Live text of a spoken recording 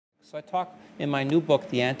So I talk in my new book,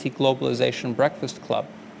 The Anti-Globalization Breakfast Club,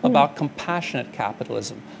 about compassionate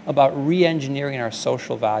capitalism, about re-engineering our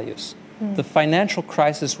social values. The financial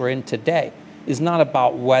crisis we're in today is not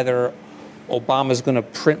about whether Obama's going to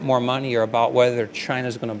print more money or about whether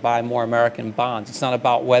China's going to buy more American bonds. It's not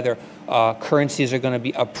about whether currencies are going to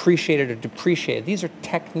be appreciated or depreciated. These are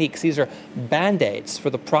techniques. These are band-aids for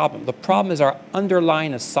the problem. The problem is our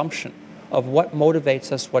underlying assumption of what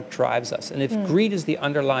motivates us, what drives us. And if greed is the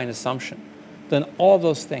underlying assumption, then all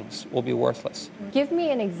those things will be worthless. Give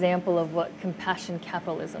me an example of what compassion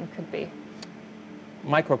capitalism could be.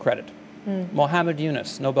 Microcredit. Mohammed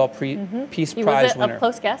Yunus, Nobel Peace He Prize was winner. a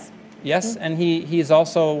close guest. Yes, and he is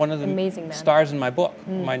also one of the stars in my book,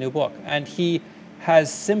 my new book. And he has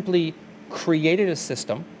simply created a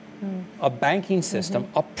system, a banking system,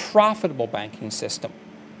 a profitable banking system,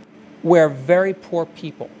 where very poor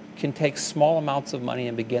people can take small amounts of money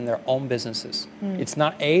and begin their own businesses. It's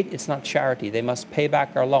not aid, it's not charity. They must pay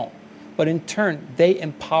back their loan. But in turn, they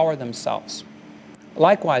empower themselves.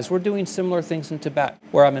 Likewise, we're doing similar things in Tibet,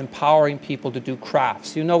 where I'm empowering people to do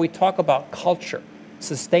crafts. You know, we talk about culture,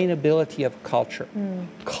 sustainability of culture.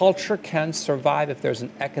 Culture can survive if there's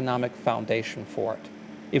an economic foundation for it.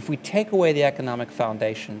 If we take away the economic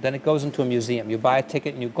foundation, then it goes into a museum. You buy a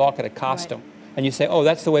ticket and you gawk at a costume, and you say, oh,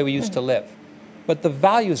 that's the way we used to live. But the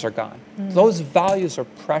values are gone. Those values are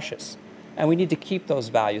precious, and we need to keep those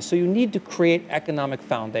values. So you need to create economic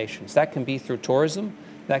foundations. That can be through tourism,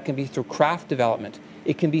 that can be through craft development.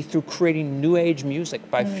 It can be through creating new age music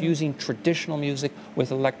by fusing traditional music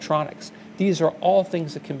with electronics. These are all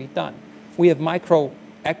things that can be done. We have micro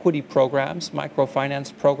equity programs,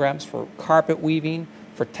 microfinance programs for carpet weaving,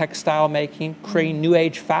 for textile making, creating new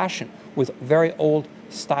age fashion with very old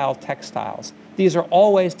style textiles. These are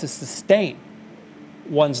all ways to sustain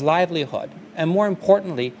one's livelihood, and more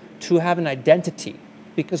importantly, to have an identity.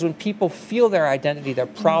 Because when people feel their identity, they're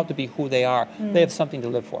proud to be who they are. They have something to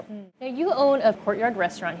live for. Now, you own a courtyard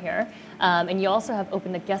restaurant here, and you also have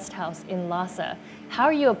opened a guest house in Lhasa. How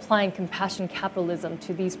are you applying compassion capitalism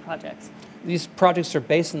to these projects? These projects are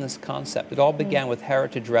based on this concept. It all began with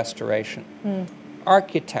heritage restoration.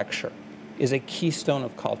 Architecture is a keystone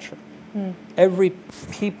of culture. Every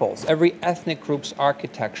people's, every ethnic group's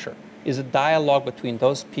architecture is a dialogue between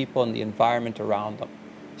those people and the environment around them.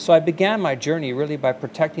 So I began my journey really by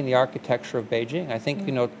protecting the architecture of Beijing. I think,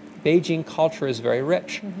 you know, Beijing culture is very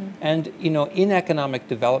rich. And, you know, in economic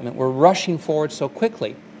development, we're rushing forward so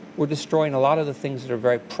quickly, we're destroying a lot of the things that are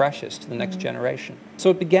very precious to the next generation. So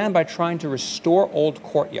it began by trying to restore old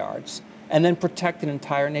courtyards and then protect an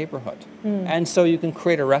entire neighborhood. And so you can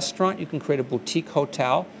create a restaurant, you can create a boutique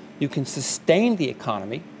hotel, you can sustain the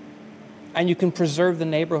economy, and you can preserve the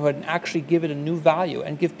neighborhood and actually give it a new value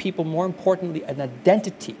and give people, more importantly, an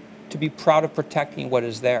identity to be proud of protecting what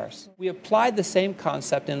is theirs. We applied the same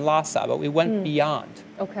concept in Lhasa, but we went beyond.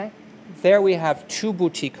 There we have 2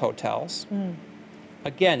 boutique hotels.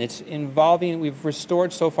 Again, it's involving, we've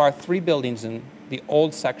restored so far 3 buildings in the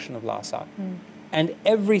old section of Lhasa. And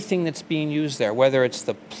everything that's being used there, whether it's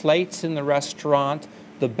the plates in the restaurant,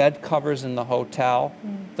 the bed covers in the hotel,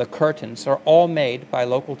 the curtains, are all made by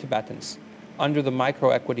local Tibetans under the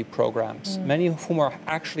micro-equity programs, many of whom are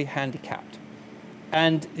actually handicapped.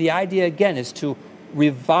 And the idea, again, is to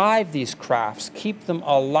revive these crafts, keep them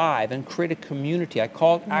alive, and create a community. I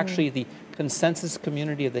call it actually the consensus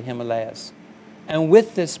community of the Himalayas. And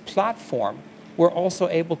with this platform, we're also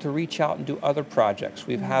able to reach out and do other projects.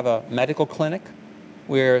 We have a medical clinic.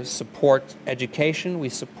 We support education. We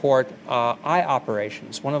support eye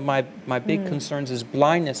operations. One of my big concerns is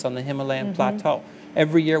blindness on the Himalayan plateau.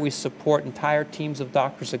 Every year we support entire teams of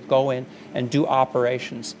doctors that go in and do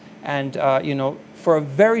operations. And you know, for a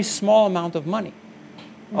very small amount of money,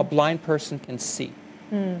 a blind person can see.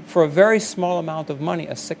 For a very small amount of money,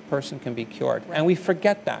 a sick person can be cured. And we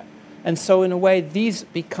forget that. And so in a way, these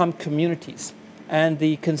become communities. And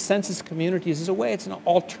the consensus communities is a way, it's an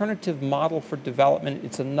alternative model for development.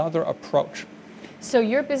 It's another approach. So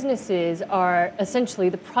your businesses are essentially,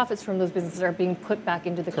 the profits from those businesses are being put back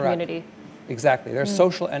into the community. Exactly. They're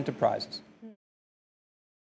social enterprises.